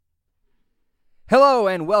Hello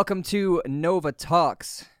and welcome to Nova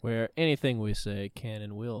Talks. Where anything we say can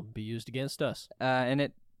and will be used against us. And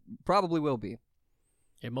it probably will be.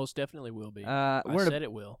 It most definitely will be. I said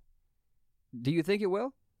it will. Do you think it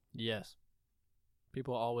will? Yes.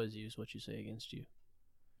 People always use what you say against you.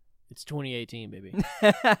 It's 2018, baby.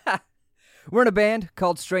 We're in a band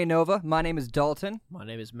called Stray Nova. My name is Dalton. My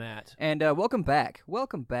name is Matt. And welcome back.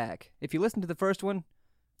 Welcome back. If you listened to the first one,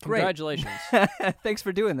 great. Congratulations. Thanks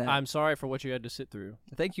for doing that. I'm sorry for what you had to sit through.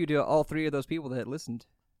 Thank you to all three of those people that listened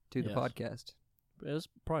to the podcast. It was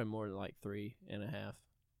probably more than like 3.5.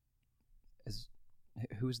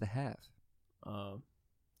 Who's the half?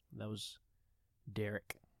 That was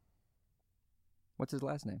Derek. What's his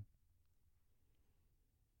last name?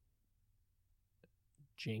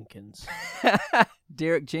 Jenkins.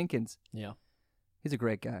 Derek Jenkins. Yeah. He's a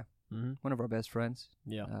great guy. Mm-hmm. One of our best friends.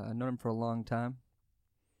 Yeah. I've known him for a long time.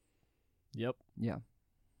 Yep. Yeah.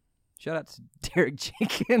 Shout out to Derek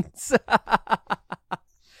Jenkins.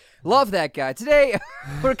 Love that guy. Today,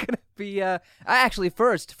 we're going to be...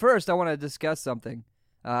 First, I want to discuss something.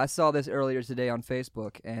 I saw this earlier today on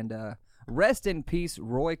Facebook, and rest in peace,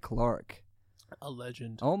 Roy Clark. A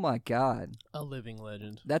legend. Oh, my God. A living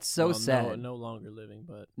legend. That's so sad. No longer living,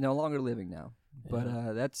 but... No longer living now. Yeah.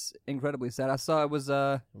 But that's incredibly sad. I saw it was...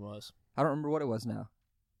 It was. I don't remember what it was now.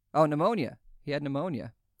 Oh, pneumonia. He had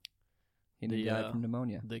pneumonia. He died from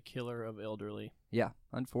pneumonia. The killer of elderly. Yeah,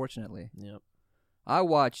 unfortunately. Yep. I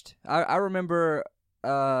remember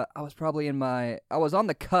I was on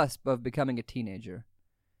the cusp of becoming a teenager.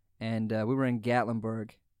 And we were in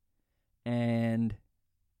Gatlinburg. And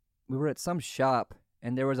we were at some shop,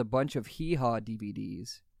 and there was a bunch of Hee Haw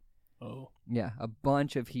DVDs. Oh. Yeah, a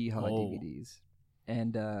bunch of Hee Haw DVDs.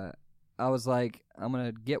 And I was like, I'm going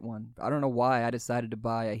to get one. I don't know why I decided to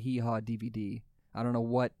buy a Hee Haw DVD. I don't know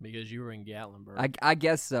what. Because you were in Gatlinburg. I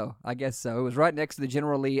guess so. It was right next to the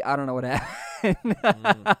General Lee. I don't know what happened.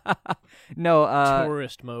 No.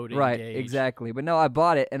 Tourist mode right, engaged. exactly. But no, I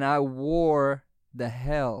bought it, and I wore the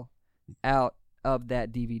hell out of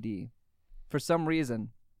that DVD. For some reason,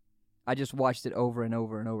 I just watched it over and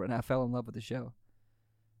over and over, and I fell in love with the show.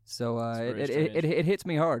 So it hits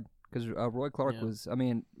me hard, because Roy Clark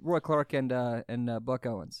Roy Clark and Buck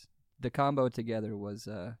Owens. The combo together was...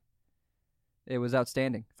 It was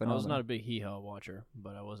outstanding. Phenomenal. I was not a big Hee Haw watcher,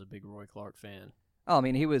 but I was a big Roy Clark fan. Oh, I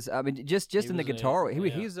mean, he was. I mean, just in the guitar.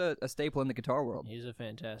 He's a staple in the guitar world. He's a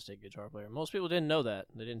fantastic guitar player. Most people didn't know that.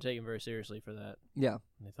 They didn't take him very seriously for that. Yeah.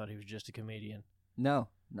 They thought he was just a comedian. No,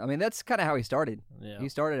 I mean that's kind of how he started. Yeah. He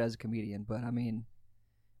started as a comedian, but I mean,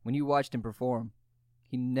 when you watched him perform,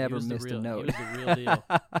 he never missed a note. He was the real deal.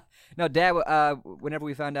 No, Dad. Whenever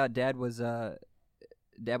we found out, Dad was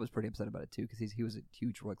pretty upset about it too, because he was a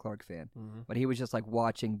huge Roy Clark fan. Mm-hmm. But he was just like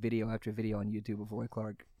watching video after video on YouTube of Roy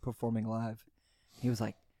Clark performing live. He was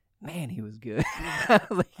like, "Man, he was good." I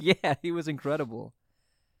was like, "Yeah, he was incredible,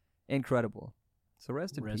 incredible." So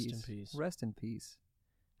rest in peace. Rest in peace.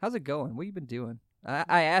 How's it going? What have you been doing?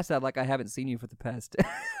 I asked that like I haven't seen you for the past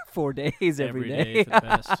 4 days every day for the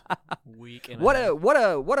past week. And what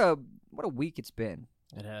a week it's been.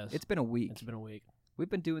 It has. It's been a week. We've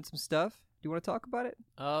been doing some stuff. Do you want to talk about it?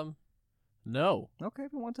 No. Okay,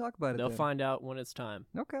 we want to talk about it. They'll find out when it's time.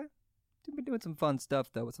 Okay. We've been doing some fun stuff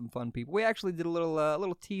though with some fun people. We actually did a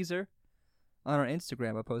little teaser on our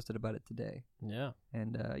Instagram. I posted about it today. Yeah.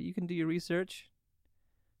 And you can do your research.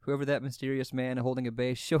 Whoever that mysterious man holding a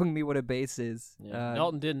bass, showing me what a bass is. Yeah.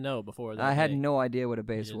 Dalton didn't know before that. I had no idea what a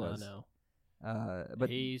bass was. He did not know. But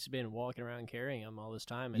he's been walking around carrying them all this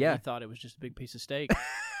time, and he thought it was just a big piece of steak.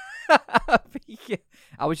 Yeah.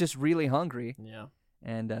 I was just really hungry. Yeah.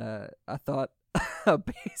 And I thought a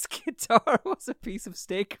bass guitar was a piece of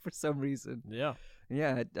steak for some reason. Yeah.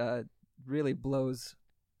 Yeah, it really blows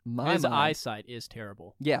my mind. His eyesight is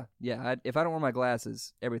terrible. Yeah. If I don't wear my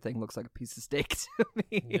glasses, everything looks like a piece of steak to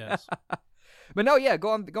me. Yes. But no, yeah, go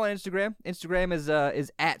on Instagram. Instagram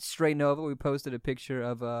is at Stray Nova. We posted a picture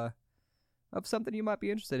of something you might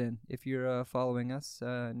be interested in if you're following us,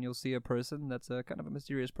 and you'll see a person that's kind of a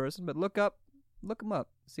mysterious person. But look them up,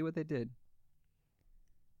 see what they did,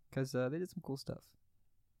 because they did some cool stuff.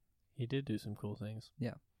 He did do some cool things.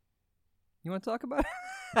 Yeah. You want to talk about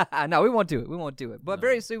it? No, we won't do it. But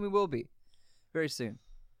very soon we will be. Very soon.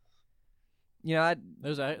 You know,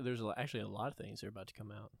 there's actually a lot of things that are about to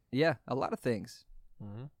come out. Yeah, a lot of things.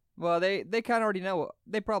 Mm-hmm. Well, they kind of already know.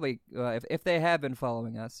 They probably, if they have been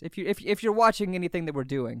following us, if you're watching anything that we're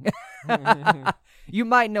doing, you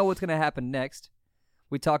might know what's going to happen next.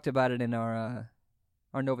 We talked about it in our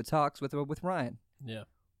Nova Talks with Ryan. Yeah,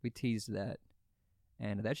 we teased that,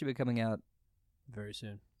 and that should be coming out very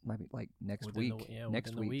soon. Might be like next within week. The, yeah,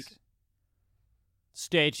 next week.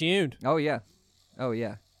 Stay tuned. Oh, yeah. Oh,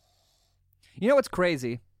 yeah. You know what's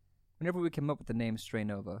crazy? Whenever we came up with the name Stray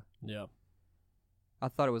Nova, Yeah. I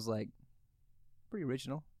thought it was, like, pretty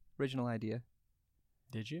original. Original idea.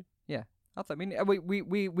 Did you? Yeah. I mean,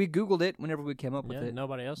 we Googled it whenever we came up with it.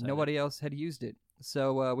 Nobody else. Nobody else had used it.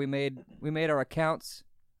 So we made our accounts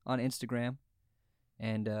on Instagram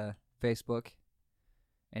and Facebook,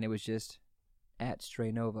 and it was just at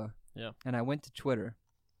Stray Nova. Yeah. And I went to Twitter.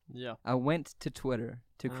 Yeah. I went to Twitter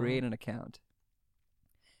to create an account,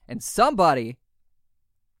 and somebody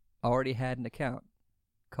already had an account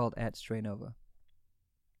called at Stray Nova.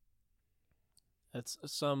 That's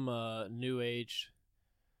some new age.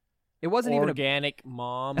 It wasn't organic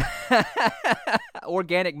mom.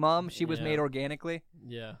 Organic mom. She was Yeah. made organically.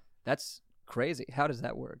 Yeah. That's crazy. How does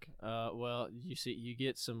that work? Well, you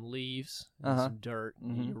get some leaves and some dirt,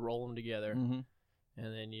 and you roll them together, and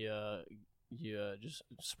then you just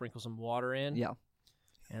sprinkle some water in. Yeah.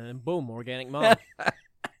 And then boom, organic mom.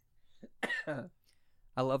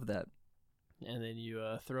 I love that. And then you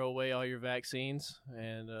throw away all your vaccines,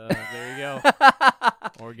 and there you go.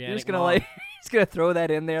 Organic You're just gonna mom. just gonna throw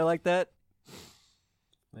that in there like that.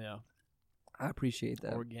 Yeah. I appreciate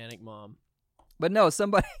that. Organic mom. But no,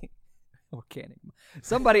 somebody organic.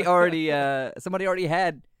 Somebody already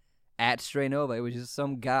had at Stray Nova. It was just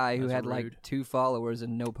some guy who That's had rude. like 2 followers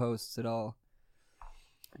and no posts at all.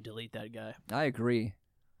 Delete that guy. I agree.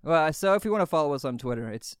 Well, so if you want to follow us on Twitter,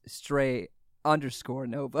 it's Stray_Nova.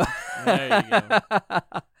 There you go.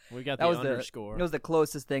 We got the That was underscore. It was the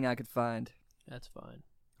closest thing I could find. That's fine.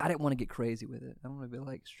 I didn't want to get crazy with it. I don't want to be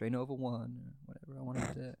like Stray Nova 1 or whatever. I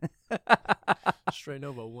wanted to. Stray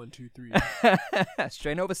Nova 1, 2, 3.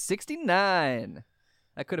 Stray Nova 69.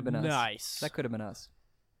 That could have been us. Nice. That could have been us.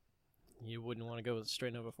 You wouldn't want to go with Stray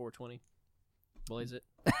Nova 420? Blaze it.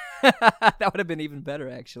 That would have been even better,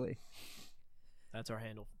 actually. That's our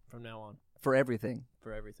handle from now on. For everything.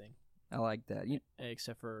 For everything. I like that.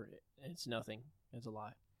 Except for it's nothing. It's a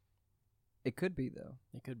lie. It could be, though.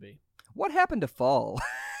 It could be. What happened to fall?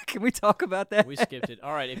 Can we talk about that? We skipped it.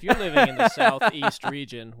 All right, if you're living in the southeast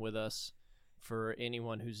region with us, for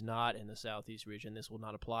anyone who's not in the southeast region, this will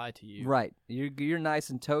not apply to you. Right. You're nice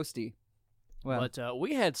and toasty. Well, But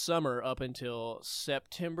we had summer up until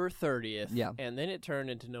September 30th. Yeah. And then it turned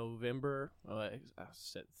into November. I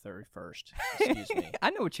said 31st. Excuse me. I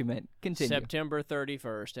know what you meant. Continue. September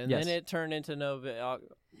 31st. And Yes. then it turned into November.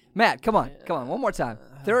 Matt, come on. Come on. One more time.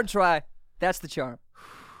 Third try. That's the charm.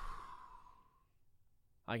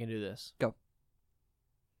 I can do this. Go.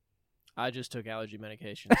 I just took allergy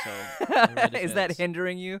medication, so in my Is that defense-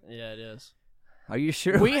 hindering you? Yeah, it is. Are you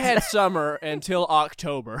sure? We had summer until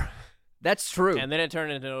October, That's true. and then it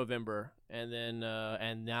turned into November, and then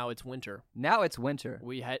and now it's winter. Now it's winter.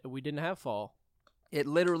 We didn't have fall. It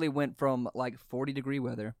literally went from like 40-degree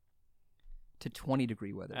weather to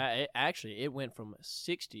 20-degree weather. It went from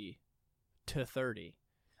 60 to 30.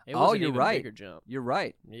 It Oh, was an you're even right. bigger jump. You're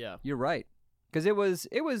right. Yeah, You're right. Because it was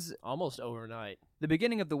almost overnight. the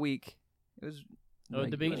beginning of the week. It was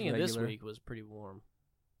The beginning of this regular. week was pretty warm.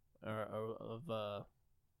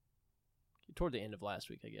 Toward the end of last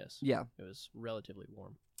week, I guess. Yeah. It was relatively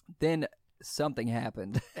warm. Then something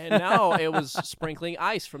happened. And now it was sprinkling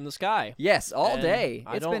ice from the sky. Yes, all And day.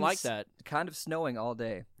 I It's don't been like that. Kind of snowing all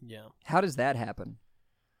day. Yeah. How does that happen?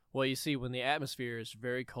 Well, you see, when the atmosphere is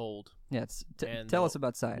very cold, Yeah, and tell the us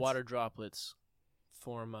about science. water droplets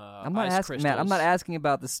form I'm not ice asking crystals. Matt. I'm not asking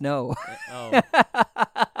about the snow. Oh,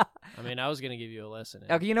 I mean, I was gonna give you a lesson.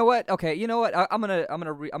 Okay, you know what? Okay, you know what? I'm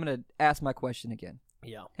gonna ask my question again.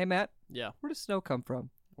 Yeah. Hey, Matt, Yeah. where does snow come from?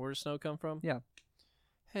 Where does snow come from? Yeah.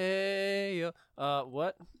 Hey,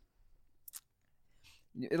 what?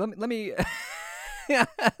 Let me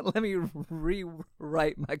let me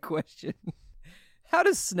rewrite my question. How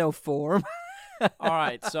does snow form? All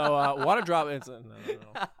right. So water droplets. No.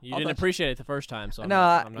 You didn't appreciate it the first time, so I'm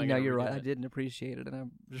not gonna you're redo right. I it. didn't appreciate it, and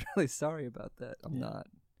I'm really sorry about that. I'm not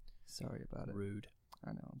sorry about it. Rude.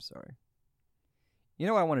 I know. I'm sorry. You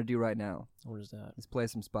know what I want to do right now? What is that? Is play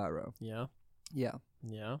some Spyro. Yeah. Yeah,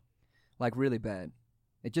 Yeah. like really bad.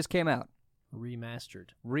 It just came out.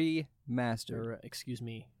 Remastered. Remastered. Or, excuse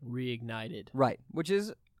me, reignited. Right, which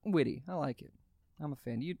is witty. I like it. I'm a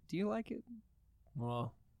fan. Do you like it?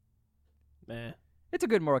 Well, It's a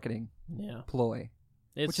good marketing yeah. ploy,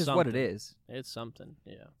 It's which is something. what it is. It's something.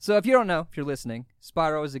 Yeah. So if you don't know, if you're listening,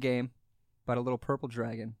 Spyro is a game about a little purple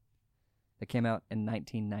dragon that came out in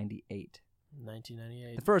 1998.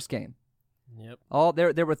 1998. The first game. Yep.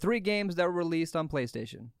 There were 3 games that were released on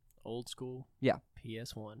PlayStation. Old school. Yeah.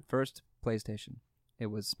 PS1. First PlayStation. It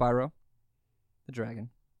was Spyro, the dragon,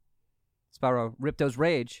 Spyro Ripto's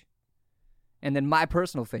Rage, and then my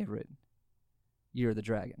personal favorite, Year of the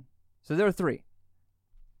Dragon. So there are 3.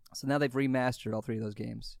 So now they've remastered all 3 of those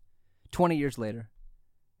games 20 years later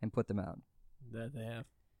and put them out. That they have.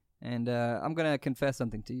 And I'm going to confess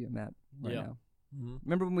something to you, Matt, right now. Mm-hmm.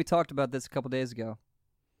 Remember when we talked about this a couple days ago?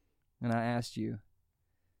 And I asked you,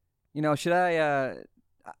 should I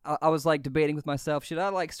was like debating with myself, should I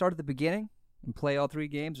like start at the beginning and play all 3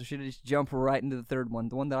 games, or should I just jump right into the third one,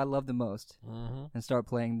 the one that I love the most, and start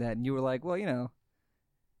playing that? And you were like, well,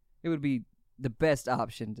 it would be the best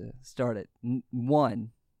option to start at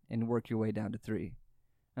 1 and work your way down to 3.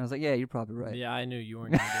 And I was like, yeah, you're probably right. Yeah, I knew you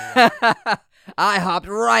weren't going to do that. I hopped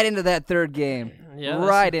right into that third game.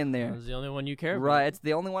 Right in there. That was the only one you cared about. Right, it's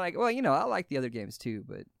the only one I like the other games too,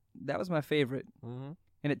 but that was my favorite. Mm-hmm.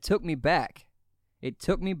 And it took me back.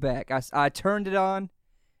 I turned it on,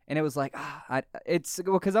 and it was like,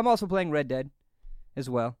 because I'm also playing Red Dead as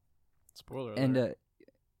well. Spoiler alert. And,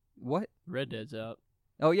 what? Red Dead's out.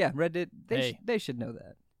 Oh, yeah, Red Dead. They should know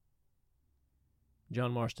that.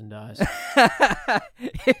 John Marston dies.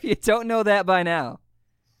 If you don't know that by now,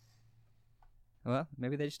 well,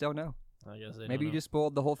 maybe they just don't know. I guess they maybe don't you just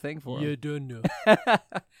spoiled the whole thing for them. You don't know.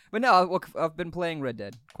 But no, I've been playing Red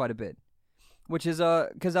Dead quite a bit, which is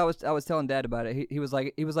because I was telling Dad about it. He was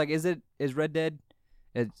like, is Red Dead,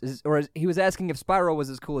 he was asking if Spyro was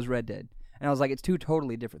as cool as Red Dead, and I was like, it's 2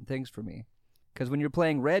 totally different things for me, because when you're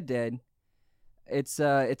playing Red Dead, it's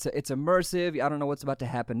immersive. I don't know what's about to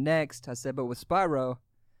happen next. I said, but with Spyro,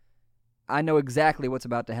 I know exactly what's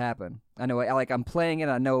about to happen. I know, I'm playing it.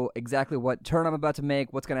 I know exactly what turn I'm about to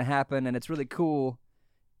make, what's going to happen, and it's really cool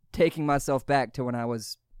taking myself back to when I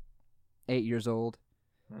was 8 years old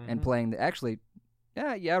and playing around 8.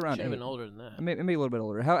 Should have been older than that. Maybe a little bit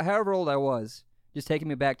older. However old I was, just taking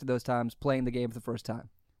me back to those times, playing the game for the first time,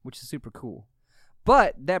 which is super cool.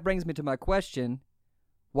 But that brings me to my question: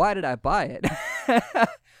 why did I buy it?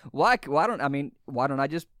 Why don't I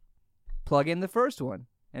just plug in the first one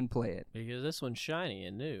and play it? Because this one's shiny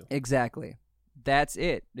and new. Exactly. That's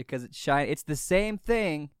it. Because it's shiny. It's the same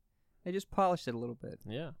thing. They just polished it a little bit.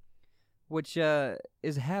 Yeah. Which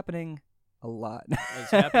is happening a lot.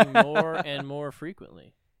 It's happening more and more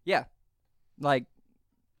frequently. Yeah. Like,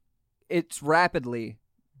 it's rapidly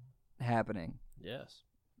happening. Yes.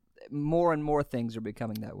 More and more things are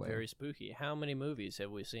becoming that way. Very spooky. How many movies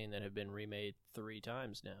have we seen that have been remade 3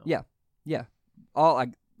 times now? Yeah. Yeah. All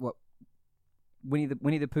Winnie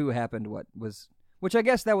the Pooh happened, which I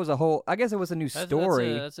guess that was it was a new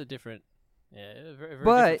story. That's a different, very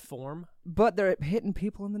different form. But they're hitting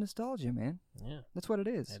people in the nostalgia, man. Yeah. That's what it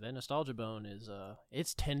is. Yeah, that nostalgia bone is,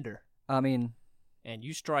 it's tender. I mean. And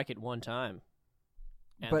you strike it one time,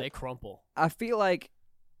 and they crumple. I feel like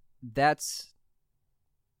that's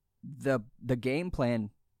the game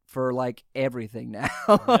plan for, like, everything now.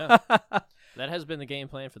 Yeah. That has been the game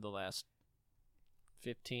plan for the last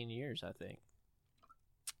 15 years, I think.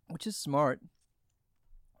 Which is smart.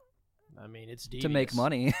 I mean, it's devious. To make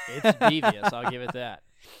money. It's devious, I'll give it that.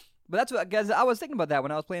 But that's what, guys, I was thinking about that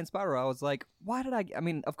when I was playing Spyro. I was like, why did I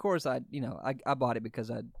mean, of course, I bought it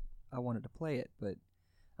because I wanted to play it, but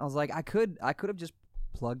I was like, I could have just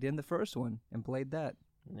plugged in the first one and played that.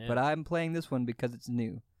 Yeah. But I'm playing this one because it's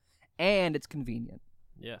new. And it's convenient.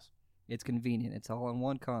 Yes. It's convenient. It's all on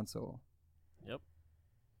one console. Yep.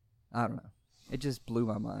 I don't know. It just blew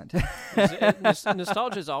my mind.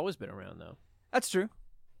 Nostalgia's always been around, though. That's true.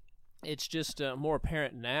 It's just more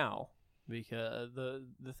apparent now, because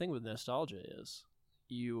the thing with nostalgia is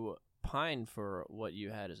you pine for what you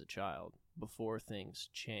had as a child before things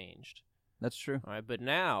changed. That's true. All right, but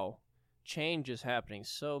now change is happening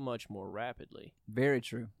so much more rapidly. Very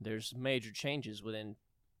true. There's major changes within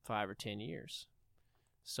 5 or 10 years.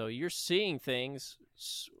 So you're seeing things,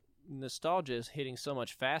 nostalgia is hitting so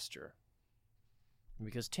much faster.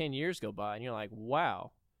 Because 10 years go by and you're like, wow,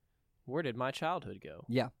 where did my childhood go?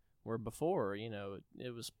 Yeah. Where before,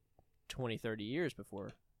 it was 20, 30 years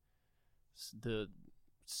before the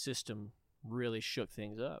system really shook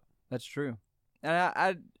things up. That's true.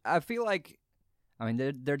 And I feel like, I mean,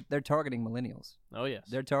 they're targeting millennials. Oh, yes.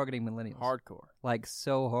 They're targeting millennials. Hardcore. Like,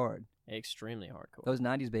 so hard. Extremely hardcore. Those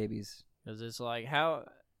 90s babies. Because it's like, how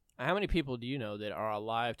many people do you know that are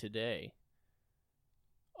alive today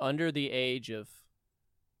under the age of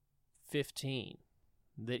 15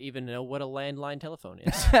 that even know what a landline telephone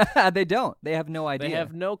is? They don't. They have no idea. They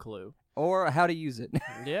have no clue. Or how to use it.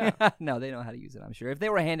 Yeah. No, they know how to use it, I'm sure. If they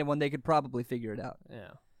were handed one, they could probably figure it out.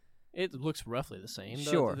 Yeah. It looks roughly the same.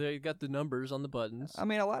 Sure. They got the numbers on the buttons. I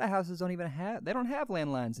mean, a lot of houses don't have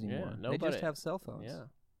landlines anymore. Yeah, they just have cell phones. Yeah.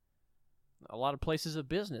 A lot of places of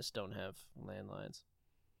business don't have landlines.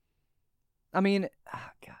 I mean,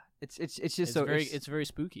 It's just so it's very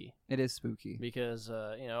spooky. It is spooky Because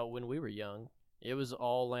when we were young, it was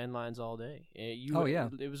all landlines all day.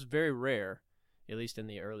 It was very rare, at least in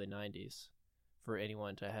the early 90s, for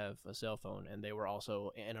anyone to have a cell phone, and they were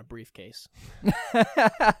also in a briefcase.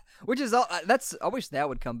 Which is all. I wish that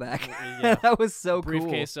would come back. Yeah. That was so cool.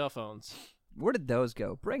 Briefcase cell phones. Where did those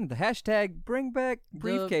go? Bring back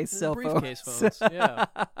briefcase cell phones. Briefcase phones. Yeah.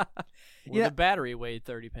 Where the battery weighed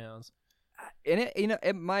 30 pounds. And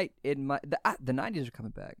it might the 90s are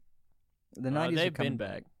coming back. The 90s are coming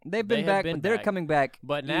back. They've been back, but they're coming back.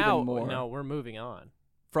 But now, even more. no, we're moving on.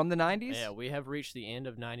 From the 90s? Yeah, we have reached the end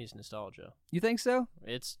of 90s nostalgia. You think so?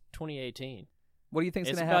 It's 2018. What do you think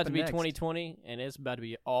is going to happen happen next? It's about to be 2020, and it's about to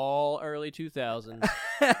be all early 2000s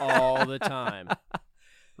all the time.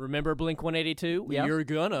 Remember Blink-182? Yep. You're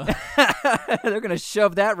gonna. They're going to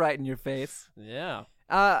shove that right in your face. Yeah.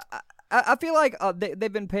 I feel like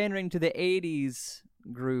they've been pandering to the 80s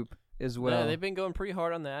group as well. Yeah, they've been going pretty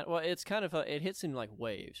hard on that. Well, it's kind of it hits in like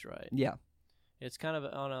waves, right? Yeah. It's kind of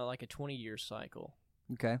on a 20-year cycle.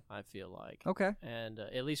 Okay. I feel like. Okay. And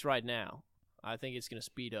at least right now, I think it's going to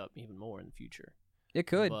speed up even more in the future. It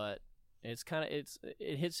could. But it's kind of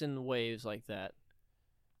it hits in waves like that.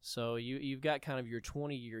 So you've got kind of your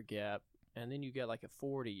 20-year gap, and then you got like a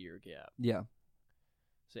 40-year gap. Yeah.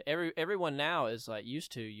 So everyone now is like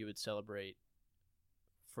used to, you would celebrate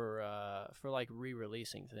for like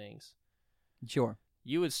re-releasing things. Sure.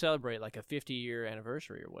 You would celebrate like a 50-year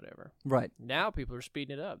anniversary or whatever. Right. Now people are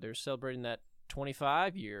speeding it up. They're celebrating that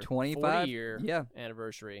 25-year, 40-year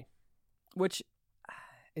anniversary. Which,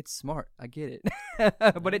 it's smart. I get it.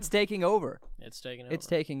 But it's taking over. It's taking over. It's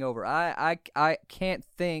taking over. I can't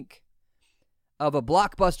think of a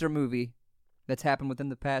blockbuster movie that's happened within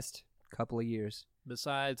the past couple of years.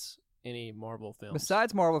 Besides any Marvel films.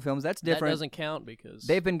 Besides Marvel films, that's different. That doesn't count because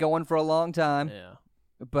they've been going for a long time. Yeah.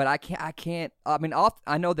 But I can't. I mean,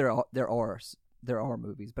 I know there are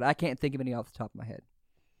movies, but I can't think of any off the top of my head.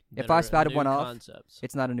 If I spouted one off,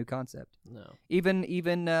 it's not a new concept. No. Even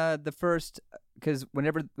the first, because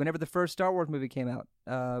whenever the first Star Wars movie came out,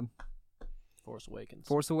 Force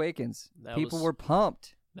Awakens. People were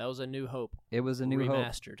pumped. That was a New Hope. It was a New Hope.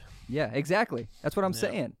 Remastered. Yeah, exactly. That's what I'm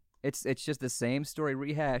saying. It's just the same story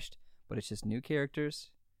rehashed, but it's just new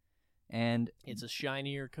characters, and it's a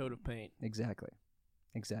shinier coat of paint. Exactly.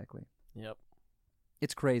 Yep.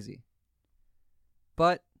 It's crazy,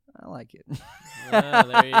 but I like it.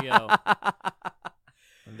 There you go.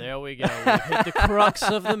 And there we go. We hit the crux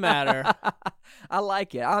of the matter. I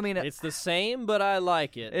like it. I mean, it's the same, but I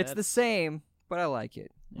like it. It's the same, but I like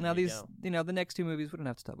it. There now you these, go. The next two movies we don't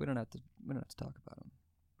have to talk. We don't have to talk about them.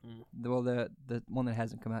 Well, the one that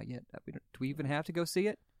hasn't come out yet. Do we even have to go see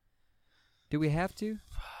it? Do we have to?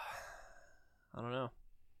 I don't know.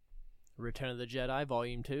 Return of the Jedi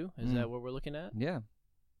Volume 2? Is that what we're looking at? Yeah.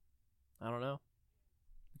 I don't know.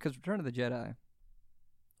 Because Return of the Jedi.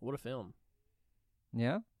 What a film.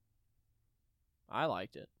 Yeah? I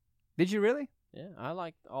liked it. Did you really? Yeah, I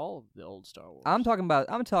liked all of the old Star Wars. I'm talking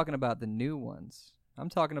about the new ones. I'm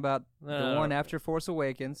talking about the one after Force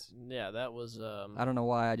Awakens. Yeah, that was I don't know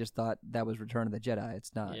why I just thought that was Return of the Jedi.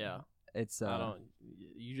 It's not. Yeah. It's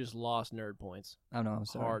you just lost nerd points. I know, I'm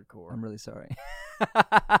sorry. Hardcore. I'm really sorry.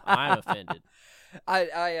 I'm offended.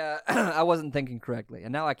 I wasn't thinking correctly,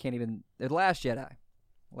 and now I can't even. The Last Jedi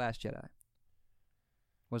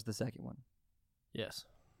was the second one. Yes.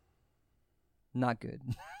 Not good.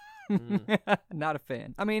 Not a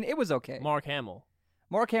fan. I mean, it was okay. Mark Hamill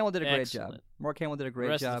did a great job. Mark Hamill did a great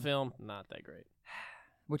job. The rest of the film, not that great.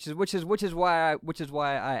 Which is why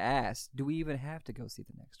I asked, do we even have to go see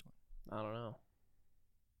the next one? I don't know.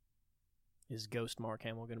 Is Ghost Mark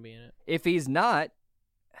Hamill going to be in it? If he's not,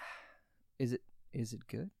 is it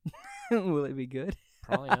good? Will it be good?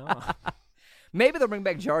 Probably not. Maybe they'll bring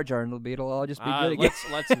back Jar Jar and it'll all just be good again.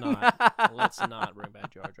 Let's not bring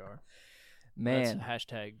back Jar Jar. Man. Let's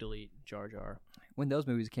 #delete Jar Jar. When those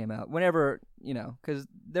movies came out, whenever, because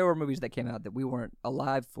there were movies that came out that we weren't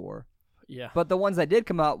alive for. Yeah. But the ones that did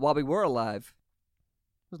come out while we were alive,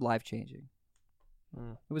 it was life-changing.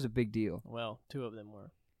 It was a big deal. Well, 2 of them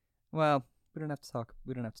were. Well, we don't have to talk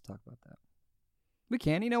about that. We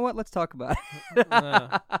can. You know what? Let's talk about it.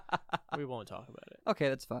 We won't talk about it. Okay,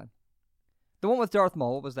 that's fine. The one with Darth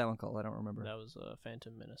Maul, what was that one called? I don't remember. That was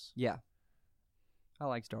Phantom Menace. Yeah. I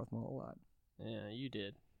liked Darth Maul a lot. Yeah, you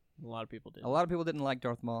did. A lot of people did. A lot of people didn't like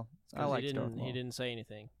Darth Maul. I liked Darth Maul. He didn't say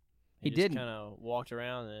anything. He didn't. Just kind of walked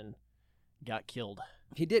around and got killed.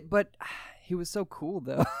 He did, but he was so cool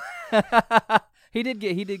though. He did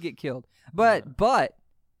get killed. But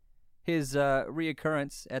his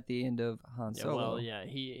reoccurrence at the end of Han Yeah, Solo. well, yeah,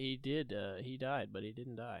 he did. He died, but he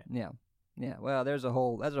didn't die. Yeah. Well, that's a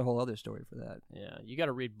whole other story for that. Yeah, you got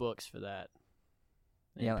to read books for that.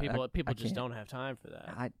 And Yeah, people I just can't. don't have time for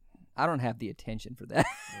that. I don't have the attention for that.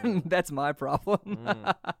 Yeah. That's my problem.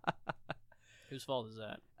 Mm. Whose fault is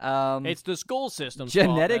that? It's the school system's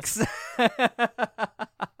genetics. fault.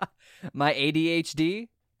 My ADHD.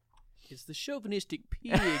 It's the chauvinistic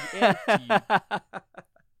pig empty.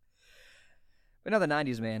 But no, the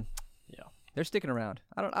 '90s, man. Yeah, They're sticking around.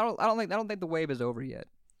 I don't think the wave is over yet.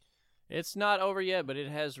 it's not over yet, but it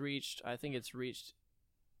has reached. I think it's reached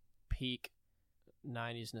peak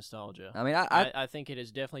 '90s nostalgia. I mean, I think it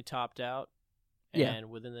has definitely topped out. Yeah. And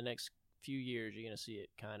within the next few years, you're going to see it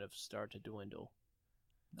kind of start to dwindle.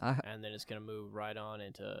 I And then it's going to move right on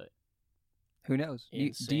into. who knows?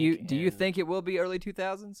 In Do you sync think it will be early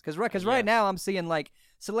 2000s? Because right Yes. now I'm seeing like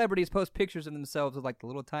celebrities post pictures of themselves with like the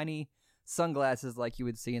little tiny sunglasses like you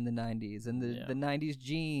would see in the '90s and the '90s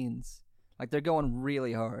jeans. Like they're going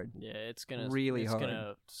really hard. Yeah, it's going to Really hard. It's going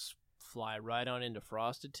to fly right on into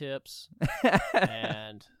frosted tips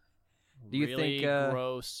and Do you really think,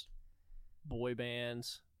 gross boy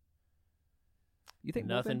bands. You think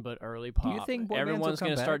Nothing but early pop. Do you think boy bands will everyone's come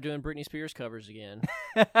gonna back? start doing Britney Spears covers again?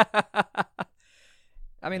 I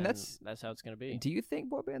mean, And that's how it's gonna be. Do you think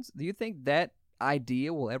boy bands? Do you think that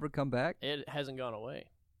idea will ever come back? It hasn't gone away.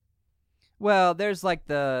 Well, there's like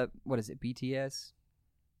what is it? BTS.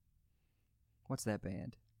 What's that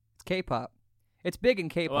band? It's K-pop. It's big in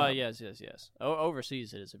K-pop. Well, yes.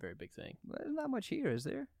 Overseas, it is a very big thing. But there's not much here, is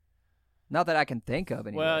there? Not that I can think of.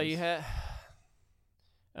 Anyways. Well, you had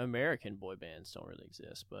American boy bands don't really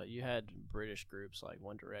exist, but you had British groups like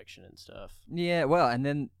One Direction and stuff. Yeah, well, and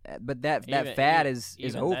then, but that fad is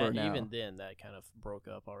over now. Even then, that kind of broke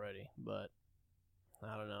up already. But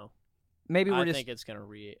I don't know. Maybe I think it's gonna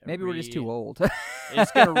maybe we're just too old.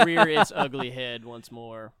 It's gonna rear its ugly head once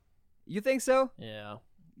more. You think so? Yeah.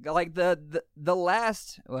 Like the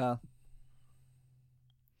last, well,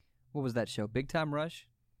 what was that show? Big Time Rush?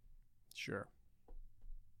 Sure.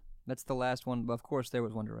 That's the last one. But of course, there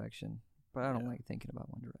was One Direction. But I don't Yeah. like thinking about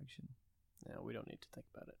One Direction. Yeah, we don't need to think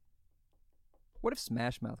about it. What if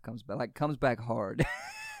Smash Mouth comes back hard?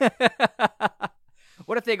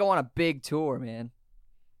 What if they go on a big tour, man?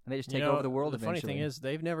 And they just take over the world eventually. The funny thing is,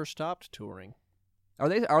 they've never stopped touring. Are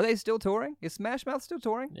they still touring? Is Smash Mouth still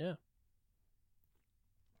touring? Yeah,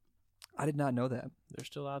 I did not know that. they're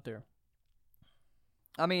still out there.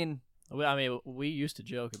 I mean, we used to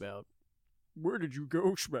joke about, where did you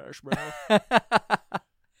go, Smash Mouth?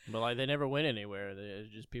 But like, they never went anywhere.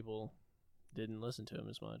 Just people didn't listen to them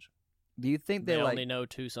as much. do you think They they like? only know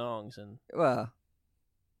 2 songs, and Well,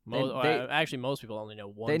 actually, most people only know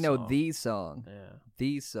one. they know song. the song. Yeah,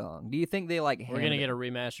 The song. Do you think they like? we're gonna get a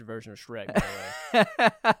remastered version of Shrek. By the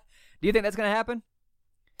way, Do you think that's gonna happen?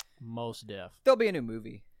 most deaf. There'll be a new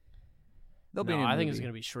movie. There'll be a new I movie. think it's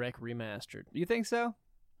gonna be Shrek remastered. You think so?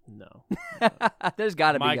 No, There's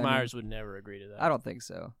got to be. Mike Myers would never agree to that. I don't think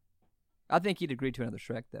so. I think he'd agree to another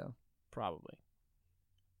Shrek though. Probably.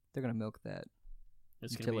 They're gonna milk that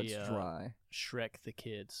It's until gonna be it's dry. Shrek the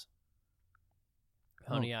Kids.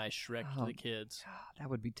 Honey, I Shrek Oh. the Kids. God, that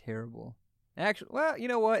would be terrible. Actually, well, you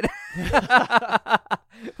know what?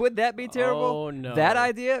 Would that be terrible? Oh no, That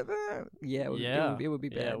idea? Yeah, it would, Yeah. it would be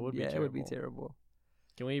bad. Yeah, it would be it would be terrible. terrible.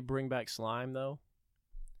 Can we bring back Slime though?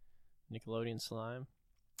 Nickelodeon Slime.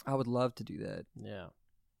 I would love to do that. Yeah.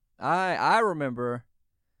 I remember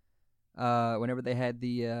whenever they had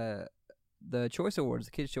the Choice Awards,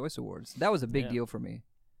 the Kids Choice Awards. That was a big Yeah. deal for me.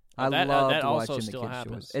 But I loved that also watching the still Kids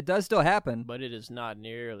happens. Choice. It does still happen. But it is not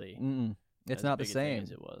nearly. It's as not the big a thing same.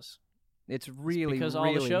 as it was. It's really because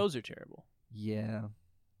really, all the shows are terrible. Yeah.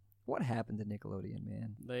 What happened to Nickelodeon,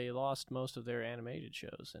 man? They lost most of their animated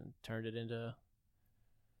shows and turned it into.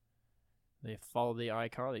 They followed the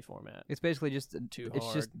iCarly format. It's basically just Too it's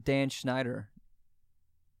hard. just Dan Schneider.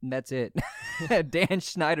 And that's it. Dan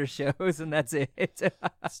Schneider shows, and that's it.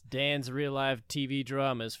 It's Dan's real life TV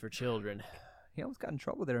dramas for children. He almost got in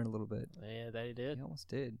trouble there in a little bit. Yeah, that he did. He almost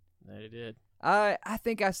did. That he did. I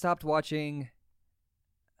think I stopped watching.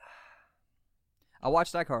 I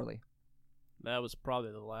watched iCarly. That was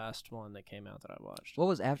probably the last one that came out that I watched. What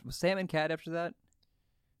was after? Was Sam and Cat after that?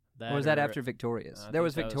 Or was that after Victorious? I There think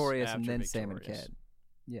was that was Victorious and after then Sam and Victorious. Cat.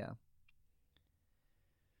 Yeah.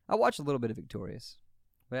 I watched a little bit of Victorious.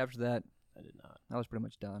 But after that, I did not. I was pretty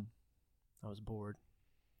much done. I was bored.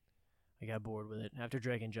 I got bored with it. After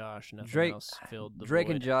Drake and Josh, nothing Drake- else filled the Drake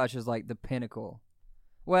void. and Josh is like the pinnacle.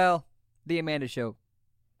 Well, the Amanda Show.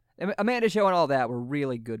 Amanda Show and all that were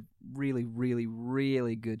really good, really, really,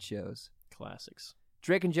 really good shows. Classics.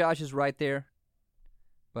 Drake and Josh is right there.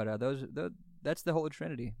 But that's the Holy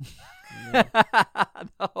Trinity. Yeah.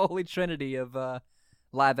 The Holy Trinity of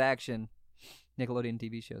live action Nickelodeon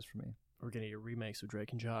TV shows for me. We're gonna get remakes of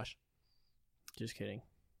Drake and Josh. Just kidding.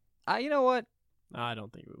 You know what? I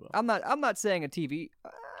don't think we will. I'm not saying a TV.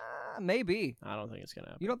 Maybe. I don't think it's gonna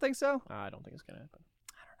happen. You don't think so? I don't think it's gonna happen.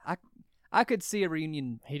 I could see a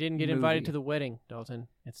reunion. He didn't get invited to the wedding, Dalton.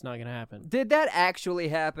 It's not gonna happen. Did that actually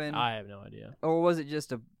happen? I have no idea. Or was it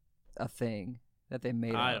just a thing that they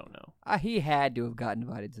made I up? don't know. He had to have gotten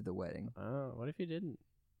invited to the wedding. Oh, what if he didn't?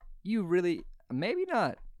 You really? Maybe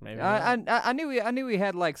not. Maybe not. I knew he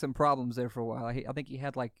had like some problems there for a while. I think he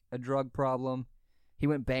had like a drug problem. He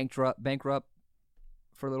went bankrupt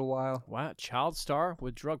for a little while. Wow, child star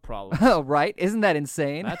with drug problems. Oh, right. Isn't that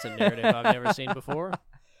insane? That's a narrative I've never seen before.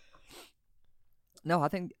 No, I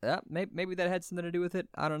think maybe that had something to do with it.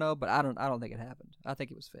 I don't know, but I don't think it happened. I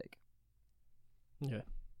think it was fake. Yeah.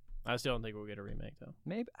 I still don't think we'll get a remake though.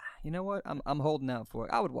 Maybe. You know what? I'm holding out for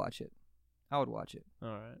it. I would watch it. All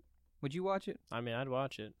right. Would you watch it? I mean, I'd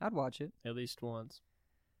watch it I'd watch it. at least once.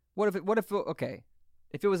 What if okay.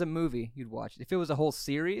 If it was a movie, you'd watch it. If it was a whole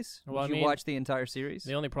series, Well, would I you mean, watch the entire series?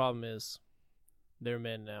 The only problem is they're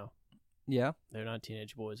men now. Yeah, They're not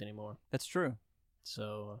teenage boys anymore. that's true.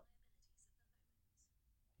 So,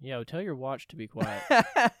 yeah, tell your watch to be quiet.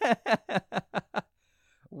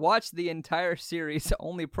 Watch the entire series. The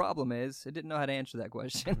only problem is I didn't know how to answer that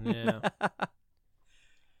question. Yeah.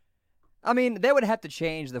 I mean, they would have to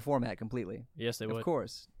change the format completely. Yes, they would. Of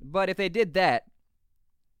course. But if they did that,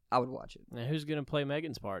 I would watch it. Now, who's going to play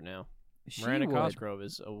Megan's part now? She Miranda would. Cosgrove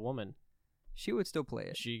is a woman. She would still play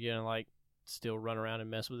it. Is she going to, like, still run around and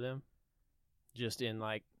mess with them? Just in,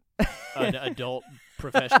 like, an adult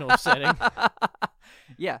professional setting?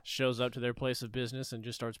 Yeah. Shows up to their place of business and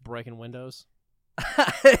just starts breaking windows?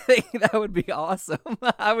 I think that would be awesome.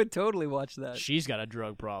 I would totally watch that. She's got a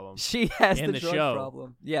drug problem. She has In the the drug show.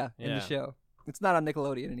 problem. Yeah, in the Yeah. show. It's not on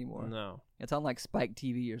Nickelodeon anymore. No. It's on like Spike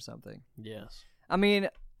TV or something. Yes. I mean,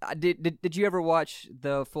 did you ever watch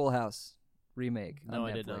the Full House remake on No, Netflix?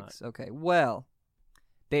 I did not. Okay, well,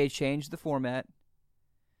 they changed the format.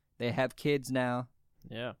 They have kids now.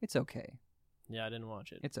 Yeah. It's okay. Yeah, I didn't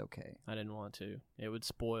watch it. It's okay. I didn't want to. It would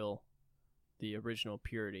spoil the original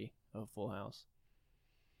purity of Full House.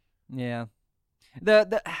 Yeah.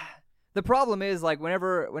 The problem is like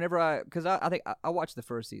whenever because I think I watched the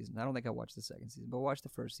first season. I don't think I watched the second season, but I watched the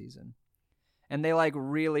first season, and they like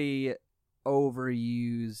really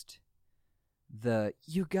overused the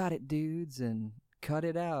 "you got it, dudes" and "cut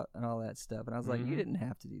it out" and all that stuff. And I was like, you didn't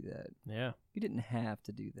have to do that. Yeah. You didn't have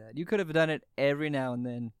to do that. You could have done it every now and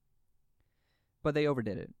then, but they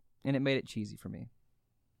overdid it, and it made it cheesy for me.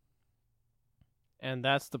 And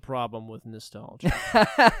that's the problem with nostalgia.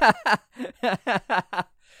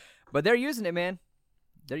 But they're using it, man.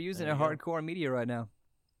 They're using There it you go. hardcore media right now.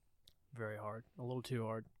 Very hard. A little too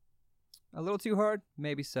hard. A little too hard?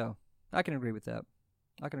 Maybe so. I can agree with that.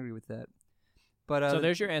 But So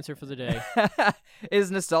there's your answer for the day.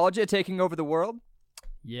 is nostalgia taking over the world?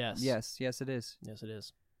 Yes. Yes, it is. Yes, it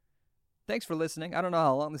is. Thanks for listening. I don't know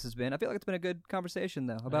how long this has been. I feel like it's been a good conversation,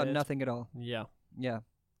 though, about It is. nothing at all. Yeah. Yeah.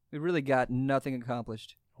 We really got nothing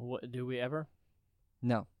accomplished. What do we ever?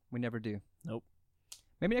 No, we never do. Nope.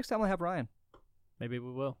 Maybe next time we'll have Ryan. Maybe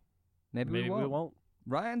we will. Maybe we won't.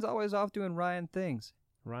 Ryan's always off doing Ryan things.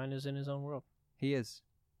 Ryan is in his own world. He is.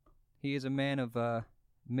 He is a man of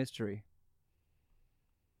mystery.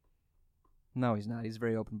 No, he's not. He's a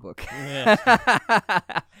very open book. Yes.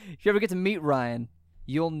 If you ever get to meet Ryan,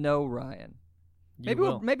 you'll know Ryan. You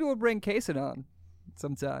will. Maybe we'll bring Kaysen on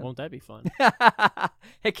sometime. Won't that be fun?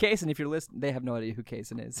 Hey, Kaysen, if you're listening, they have no idea who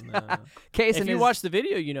Kaysen is. No. Kaysen If you is, watch the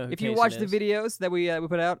video, you know who if you Kaysen watch is. the videos that we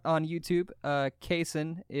put out on YouTube,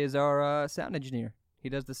 Kaysen is our sound engineer. He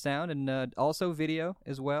does the sound and also video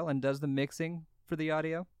as well, and does the mixing for the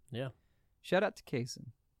audio. Yeah. Shout out to Kaysen.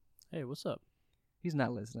 Hey, what's up? He's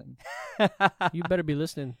not listening. You better be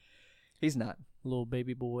listening, He's not. little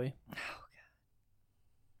baby boy.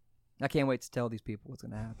 I can't wait to tell these people what's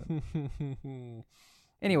going to happen.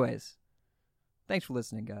 Anyways, thanks for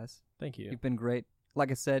listening, guys. Thank you. You've been great.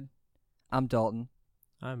 Like I said, I'm Dalton,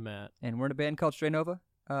 I'm Matt. and we're in a band called Stray Nova.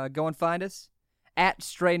 Go and find us at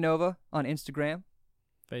Stray Nova on Instagram,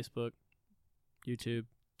 Facebook, YouTube,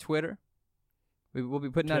 Twitter. We'll be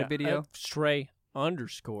putting out a video. Stray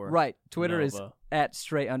 _ Right. Twitter is Nova. at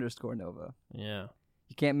Stray_Nova. Yeah.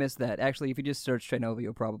 You can't miss that. Actually, if you just search Stray Nova,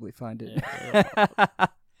 you'll probably find it. Yeah.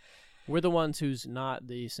 We're the ones who's not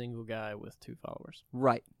the single guy with 2 followers.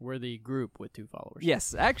 Right. We're the group with 2 followers.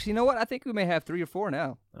 Yes. Actually, you know what? I think we may have 3 or 4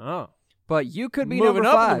 now. Oh. But you could be moving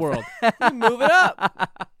number up 5. in the world. You move it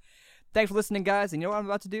up. Thanks for listening, guys. And you know what I'm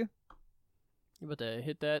about to do? You're about to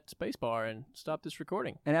hit that space bar and stop this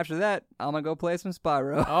recording. And after that, I'm going to go play some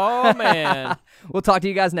Spyro. Oh, man. We'll talk to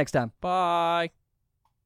you guys next time. Bye.